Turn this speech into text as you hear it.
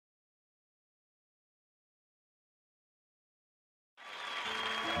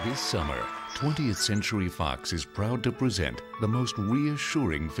This summer, 20th Century Fox is proud to present the most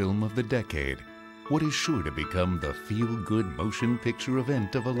reassuring film of the decade. What is sure to become the feel-good motion picture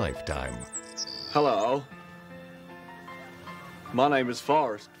event of a lifetime. Hello. My name is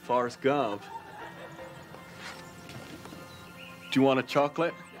Forrest Gump. Do you want a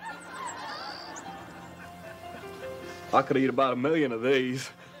chocolate? I could eat about 1,000,000 of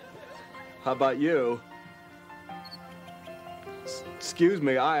these. How about you? Excuse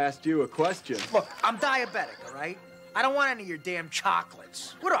me, I asked you a question. Look, I'm diabetic, all right? I don't want any of your damn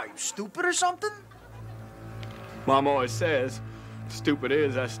chocolates. What are you, stupid or something? Mom always says, stupid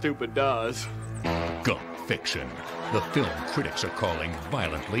is as stupid does. Gump Fiction. The film critics are calling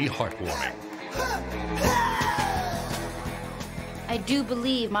violently heartwarming. I do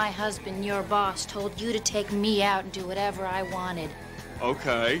believe my husband, your boss, told you to take me out and do whatever I wanted.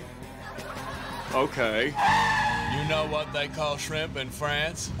 Okay. Okay. You know what they call shrimp in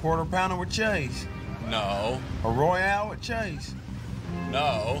France? Quarter pounder with cheese. No. A Royale with cheese.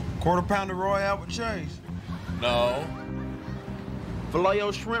 No. Quarter pounder Royale with cheese. No.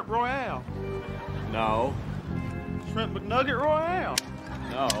 Filet-o shrimp Royale. No. Shrimp McNugget Royale.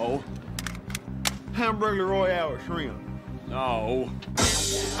 No. Hamburger Royale with shrimp. No.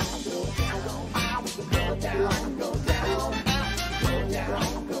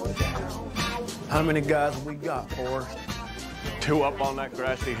 How many guys have we got, Forrest? 2 up on that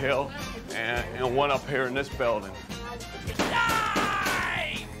grassy hill and 1 up here in this building.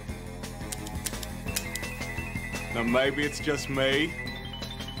 Now maybe it's just me,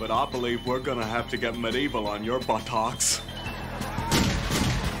 but I believe we're gonna have to get medieval on your buttocks.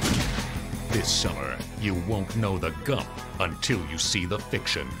 This summer, you won't know the Gump until you see the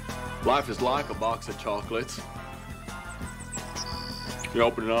fiction. Life is like a box of chocolates. You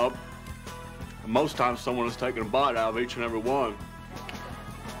open it up, and most times someone is taking a bite out of each and every one.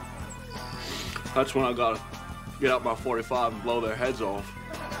 That's when I gotta get out my .45 and blow their heads off.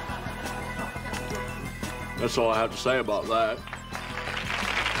 That's all I have to say about that.